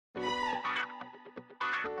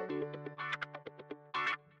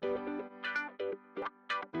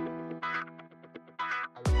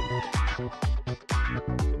Hello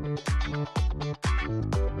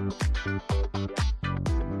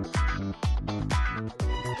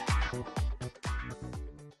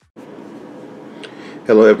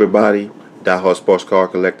everybody, Die Sports Car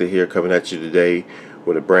Collector here, coming at you today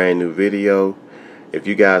with a brand new video. If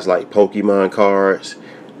you guys like Pokemon cards,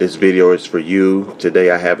 this video is for you.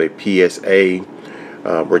 Today I have a PSA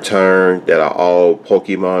return that are all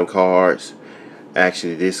Pokemon cards.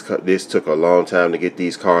 Actually, this took a long time to get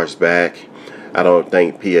these cards back. I don't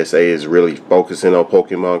think PSA is really focusing on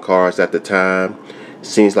Pokemon cards at the time.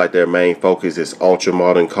 Seems like their main focus is ultra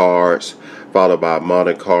modern cards, followed by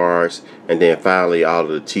modern cards, and then finally all of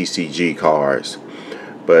the TCG cards.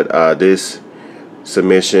 But this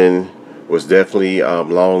submission was definitely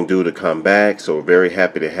long due to come back, so very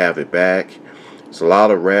happy to have it back. It's a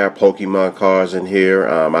lot of rare Pokemon cards in here.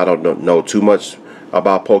 I don't know too much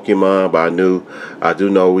about Pokemon, but I do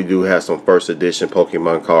know we do have some first edition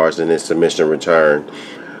Pokemon cards in this submission return.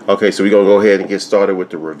 Okay, so we're gonna go ahead and get started with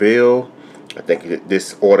the reveal. I think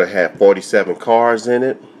this order had 47 cards in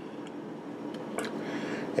it,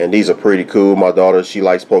 and these are pretty cool. My daughter, she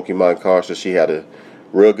likes Pokemon cards, so she had a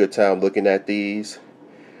real good time looking at these.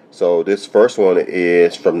 So this first one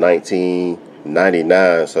is from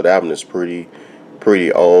 1999, so that one is pretty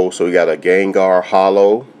old. So we got a Gengar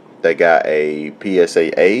Holo that got a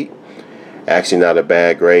PSA 8. Actually not a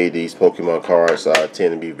bad grade. These Pokemon cards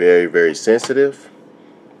tend to be very sensitive.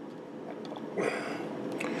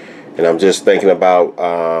 And I'm just thinking about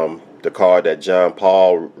the card that John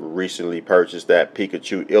Paul recently purchased, that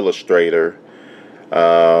Pikachu Illustrator.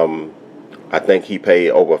 I think he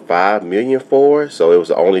paid over $5 million for it, so it was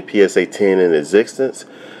the only PSA 10 in existence.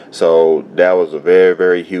 So that was a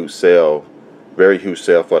very huge sale,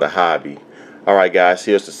 for the hobby. Alright guys,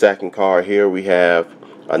 here's the second card. Here we have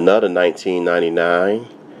another 1999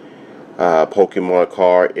 Pokemon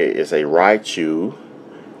card. It is a Raichu.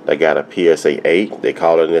 They got a PSA 8. They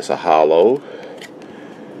calling this a holo.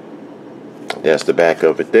 That's the back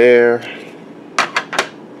of it there.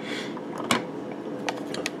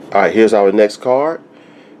 Alright, here's our next card.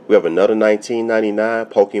 We have another 1999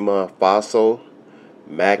 Pokemon Fossil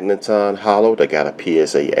Magneton Holo. They got a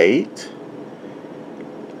PSA 8.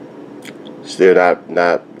 Still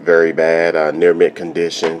not very bad. Near mint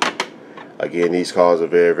condition. Again, these cards are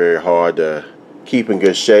very hard to keep in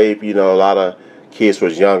good shape. You know, a lot of kids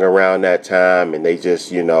was young around that time, and they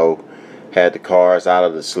just, you know, had the cards out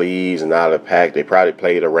of the sleeves and out of the pack. They probably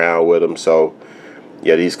played around with them. So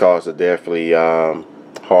yeah, these cards are definitely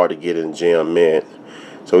hard to get in gem mint.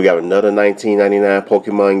 So we got another 1999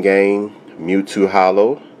 Pokemon game, Mewtwo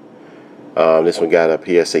Holo. This one got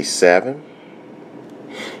a PSA 7.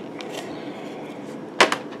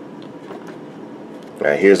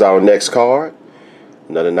 Alright, here's our next card.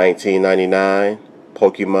 Another 1999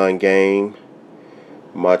 Pokemon game,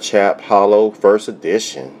 Machop Holo First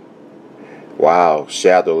Edition. Wow,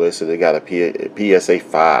 shadowless. They got a PSA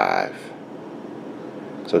 5.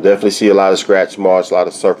 So definitely see a lot of scratch marks, a lot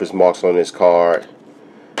of surface marks on this card.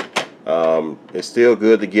 It's still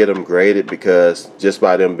good to get them graded, because just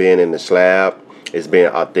by them being in the slab, it's being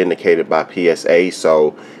authenticated by PSA.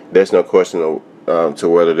 So there's no question to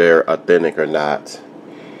whether they're authentic or not.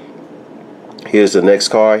 Here's the next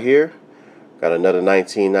card here. Got another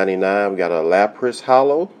 1999. We got a Lapras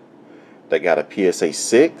Holo. They got a PSA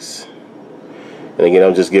 6. And again,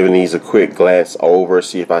 I'm just giving these a quick glance over,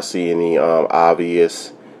 see if I see any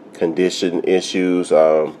obvious condition issues.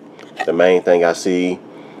 The main thing I see,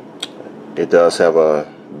 it does have a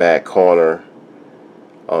back corner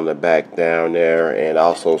on the back down there, and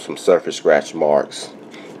also some surface scratch marks.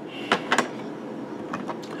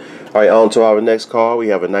 Alright, on to our next card. We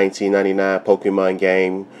have a 1999 Pokemon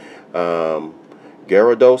game,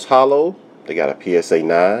 Gyarados Holo. They got a PSA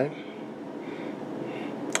 9.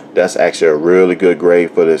 That's actually a really good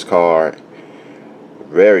grade for this card.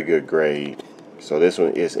 Very good grade. So this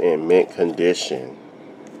one is in mint condition.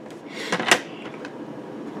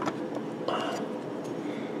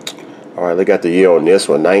 Alright, look at the year on this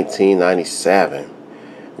one, 1997.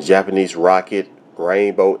 Japanese Rocket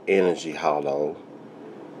Rainbow Energy Holo.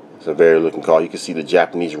 It's a very looking card. You can see the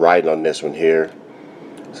Japanese writing on this one here.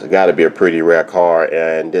 So it's got to be a pretty rare card,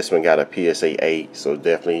 and this one got a PSA 8, so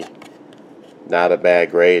definitely not a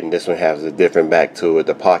bad grade. And this one has a different back to it,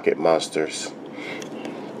 the Pocket Monsters.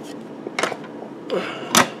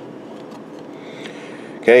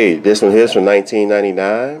 Okay, this one here's from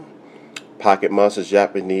 1999. Pocket Monsters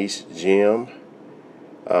Japanese Gem,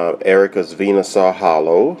 Erica's Venusaur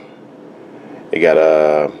Holo. It got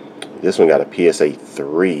a, this one got a PSA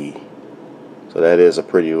 3, so that is a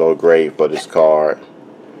pretty low grade for this card.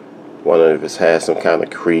 One of it has some kind of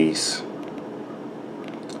crease.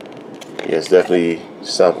 Yeah, it's definitely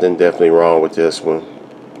something wrong with this one.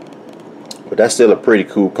 But that's still a pretty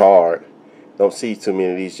cool card. Don't see too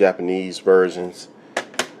many of these Japanese versions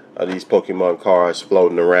of these Pokemon cards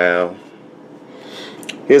floating around.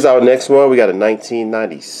 Here's our next one. We got a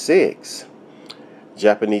 1996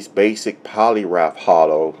 Japanese Basic Poliwrath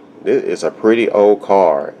Holo. This is a pretty old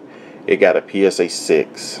card. It got a PSA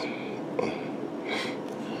 6.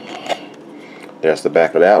 There's the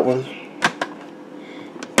back of that one.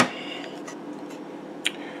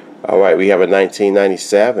 Alright, we have a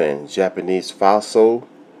 1997 Japanese Fossil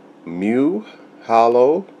Mew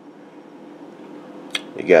Holo.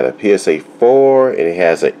 It got a PSA 4 and it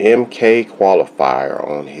has an MK qualifier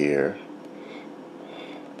on here.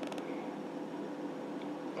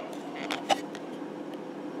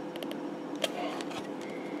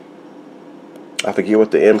 I forget what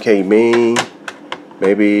the MK mean.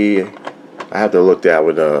 Maybe I have to look that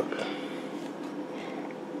one up.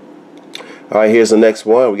 Alright, here's the next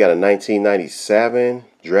one. We got a 1997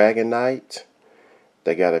 Dragonite.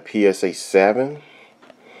 They got a PSA 7.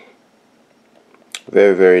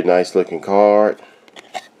 Very, very nice looking card.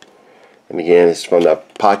 And again, it's from the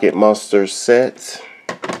Pocket Monsters set.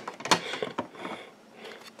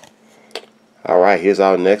 Alright, here's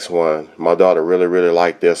our next one. My daughter really, really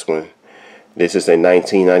liked this one. This is a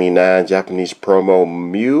 1999 Japanese Promo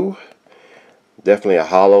Mew. Definitely a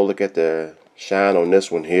holo. Look at the shine on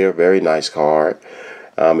this one here. Very nice card.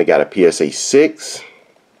 It got a PSA 6.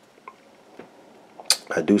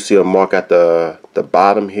 I do see a mark at the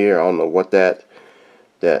bottom here. I don't know what that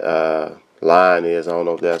line is. I don't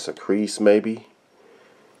know if that's a crease maybe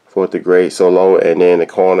for it to grade so low. And then the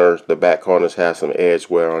corners, the back corners have some edge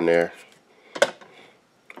wear on there.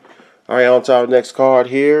 Alright, on to our next card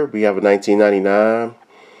here. We have a 1999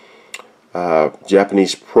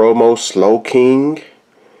 Japanese Promo Slow King.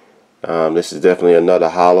 This is definitely another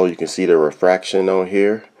holo. You can see the refraction on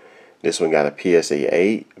here. This one got a PSA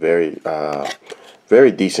 8.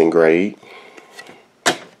 Very decent grade.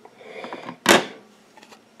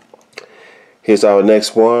 Here's our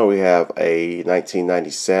next one. We have a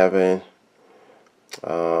 1997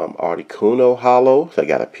 Articuno holo. They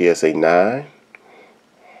got a PSA 9.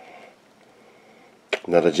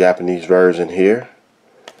 Another Japanese version here.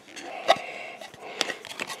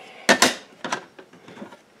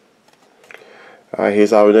 Alright,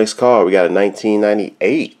 here's our next card. We got a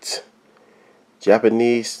 1998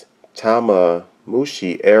 Japanese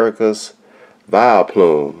Tamamushi Erica's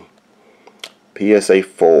Vileplume PSA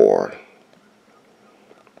 4.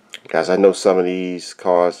 Guys, I know some of these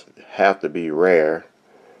cards have to be rare.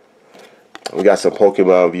 We got some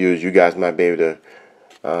Pokemon viewers. You guys might be able to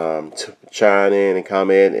chime in and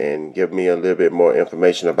comment and give me a little bit more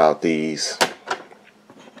information about these.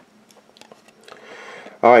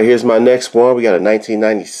 Alright, here's my next one. We got a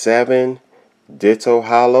 1997 Ditto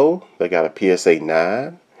Holo. They got a PSA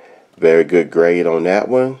 9. Very good grade on that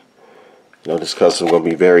one. I know this customer going to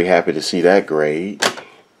be very happy to see that grade.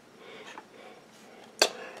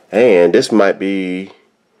 And this might be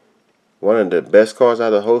one of the best cards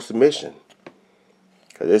out of the whole submission.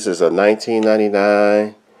 This is a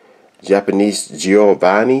 1999 Japanese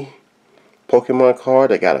Giovanni Pokemon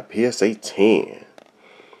card. They got a PSA 10.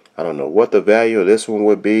 I don't know what the value of this one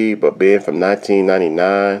would be, but being from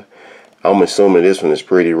 1999, I'm assuming this one is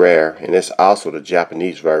pretty rare. And it's also the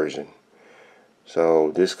Japanese version.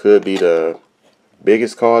 So this could be the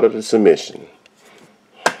biggest card of the submission.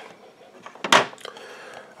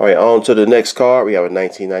 Alright, on to the next card. We have a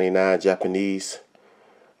 1999 Japanese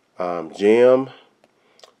gem.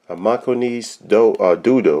 A Makonis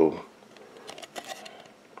Doodle.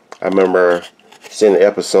 I remember seeing an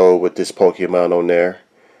episode with this Pokemon on there,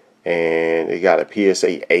 and it got a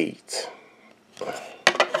PSA 8.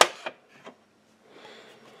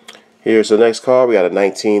 Here's the next card. We got a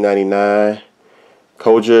 1999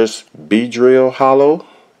 Koja's Beedrill Holo.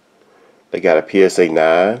 They got a PSA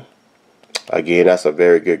 9. Again, that's a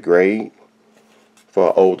very good grade for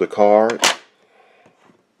an older card.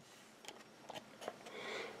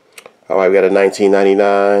 Alright, we got a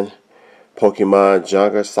 1999 Pokemon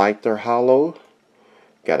Jungle Scyther Holo.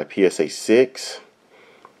 Got a PSA 6.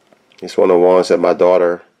 It's one of the ones that my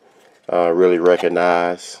daughter really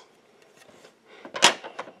recognized.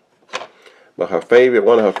 But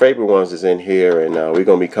one of her favorite ones is in here, and we're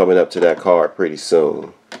going to be coming up to that card pretty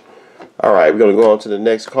soon. Alright, we're going to go on to the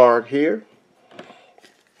next card here.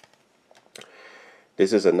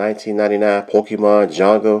 This is a 1999 Pokemon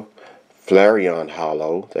Jungle Flareon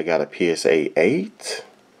Holo. They got a PSA 8.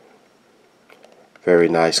 Very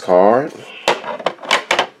nice card.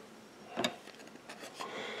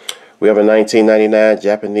 We have a 1999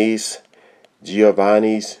 Japanese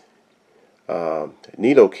Giovanni's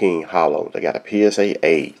Nidoking Hollow. They got a PSA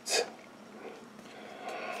 8.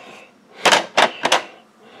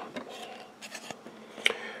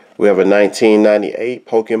 We have a 1998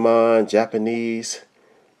 Pokemon Japanese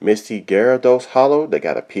Misty Gyarados Hollow. They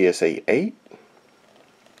got a PSA 8.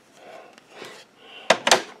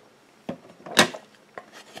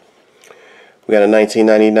 We got a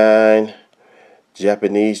 1999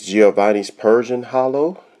 Japanese Giovanni's Persian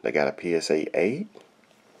Hollow. They got a PSA 8.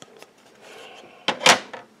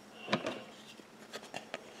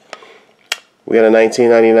 We got a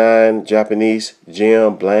 1999 Japanese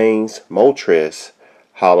Gem Blaine's Moltres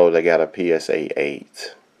Hollow. They got a PSA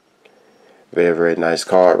 8. Very, very nice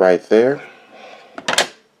card right there.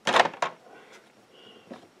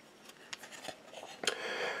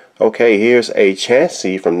 Okay, here's a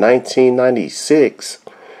Chansey from 1996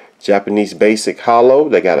 Japanese Basic Hollow.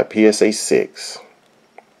 They got a PSA 6.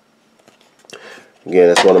 Again,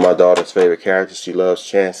 that's one of my daughter's favorite characters. She loves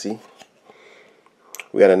Chansey.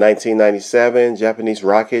 We got a 1997 Japanese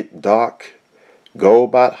Rocket Dark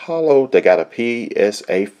Goldbot Hollow. They got a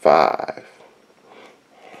PSA 5.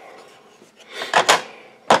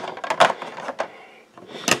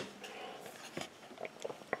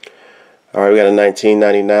 Alright, we got a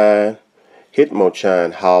 1999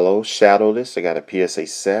 Hitmonchan Hollow Shadowless. They got a PSA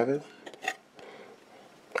 7.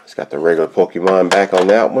 It's got the regular Pokemon back on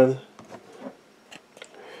that one.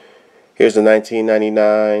 Here's the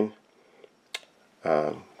 1999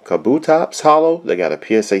 Kabutops Hollow. They got a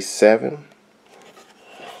PSA 7.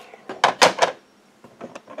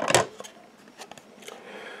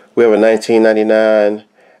 We have a 1999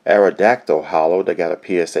 Aerodactyl Hollow. They got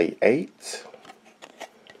a PSA 8.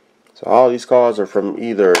 So all these cards are from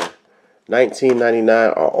either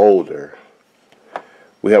 1999 or older.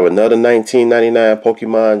 We have another 1999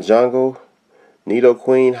 Pokemon Jungle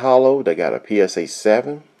Nidoqueen Hollow. They got a PSA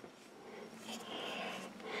 7.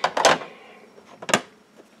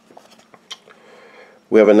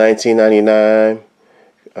 We have a 1999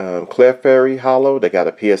 Clefairy Hollow. They got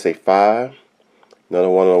a PSA 5. Another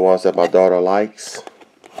one of the ones that my daughter likes.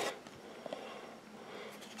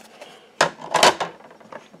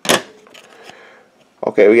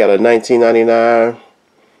 Okay, we got a 1999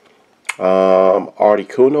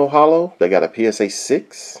 Articuno Hollow. They got a PSA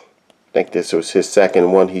 6. I think this was his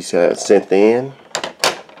second one he sent in.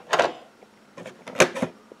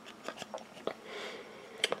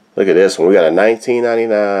 Look at this one. We got a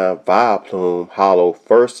 1999 Vileplume Hollow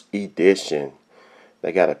First Edition.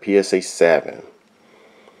 They got a PSA 7.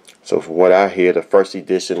 So from what I hear, the first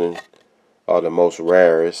edition are the most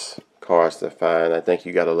rarest cards to find. I think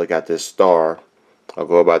you got to look at this star. I'll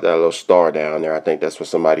go about that little star down there. I think that's what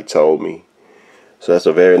somebody told me. So that's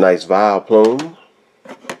a very nice Vileplume.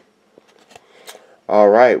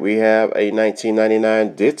 Alright, we have a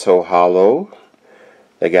 1999 Ditto Hollow.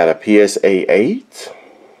 They got a PSA 8.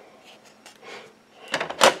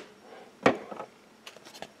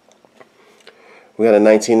 We got a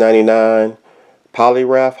 1999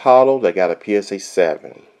 Poliwrath Hollow. They got a PSA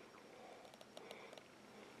 7.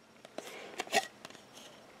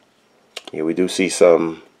 Yeah, we do see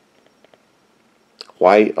some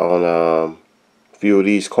white on a few of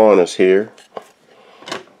these corners here.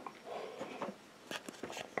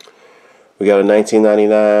 We got a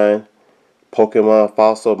 1999 Pokemon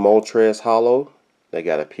Fossil Moltres Hollow. They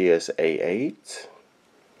got a PSA 8.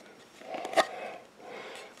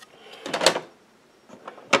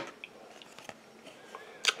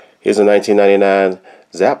 Here's a 1999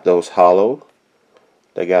 Zapdos Hollow.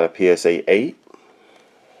 They got a PSA 8.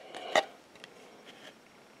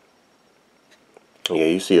 Yeah,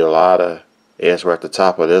 you see a lot of edge wear at the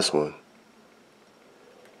top of this one.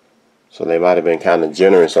 So they might have been kind of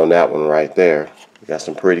generous on that one right there. Got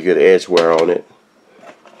some pretty good edge wear on it.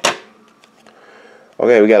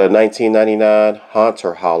 Okay, we got a 1999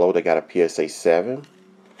 Haunter Hollow. They got a PSA 7.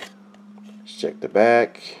 Let's check the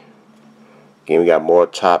back. Again, we got more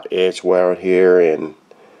top edge wear on here and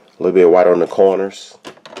a little bit white on the corners.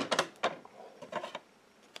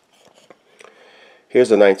 Here's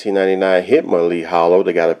a 1999 Hitmonlee Hollow.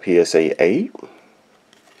 They got a PSA 8.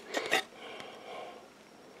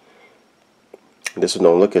 This one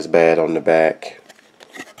don't look as bad on the back.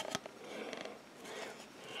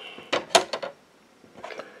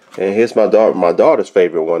 And here's my daughter's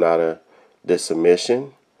favorite one out of this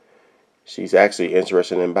submission. She's actually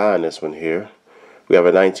interested in buying this one here. We have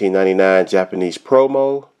a 1999 Japanese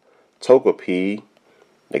promo Togepi.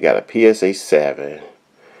 They got a PSA 7.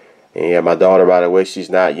 And yeah, my daughter, by the way, she's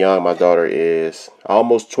not young. My daughter is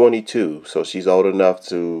almost 22, so she's old enough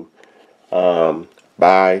to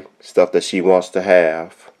buy stuff that she wants to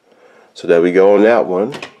have. So there we go on that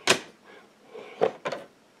one.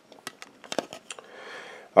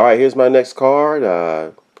 Alright, here's my next card.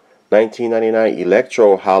 1999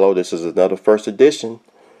 Electro Hollow. This is another first edition.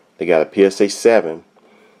 They got a PSA 7.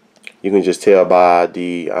 You can just tell by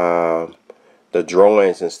the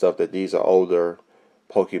drawings and stuff that these are older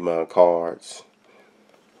Pokemon cards.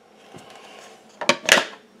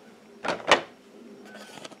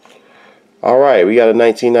 Alright, we got a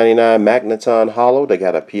 1999 Magneton Hollow. They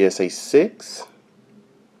got a PSA 6.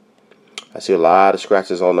 I see a lot of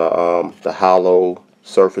scratches on the hollow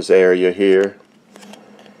surface area here.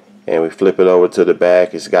 And we flip it over to the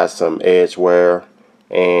back. It's got some edge wear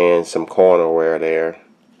and some corner wear there.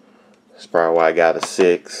 That's probably why I got a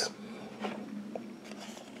 6.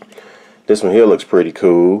 This one here looks pretty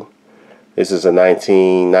cool. This is a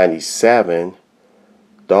 1997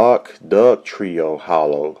 Dark Doug Trio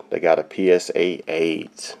Hollow. They got a PSA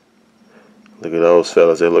 8. Look at those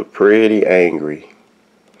fellas. They look pretty angry.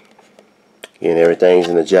 And everything's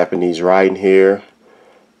in the Japanese writing here.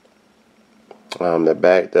 The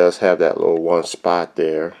back does have that little one spot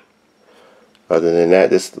there. Other than that,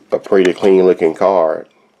 this is a pretty clean looking card.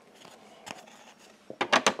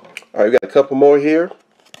 Alright, we got a couple more here.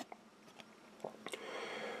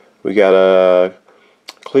 We got a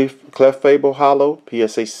Clefable Hollow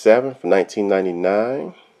PSA 7 from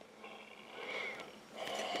 1999.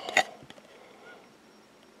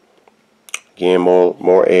 Again,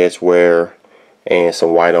 more edge wear and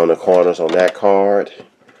some white on the corners on that card.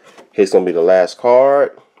 Here's going to be the last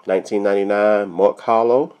card. 1999 Muck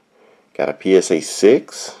Hollow. Got a PSA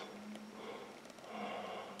 6.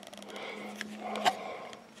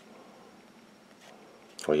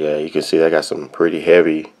 Oh yeah, you can see I got some pretty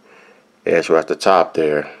heavy edge right at the top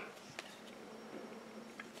there.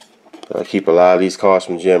 I keep a lot of these cards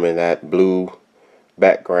from Jim in that blue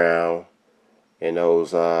background and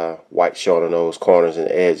those white showing on those corners and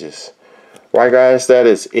edges. Right, guys, that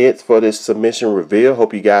is it for this submission reveal.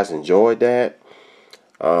 Hope you guys enjoyed that.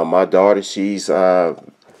 My daughter, she's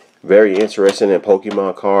very interested in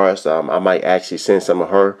Pokemon cards. I might actually send some of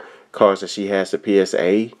her cards that she has to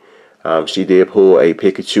PSA. She did pull a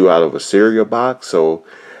Pikachu out of a cereal box, so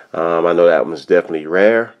I know that one's definitely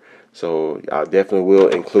rare. So I definitely will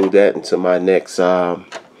include that into my next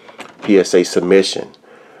PSA submission.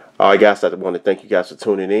 Alright, guys, I want to thank you guys for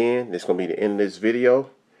tuning in. This is going to be the end of this video.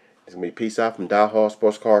 It's going to be peace out from Die Hard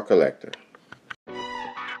Sports Card Collector.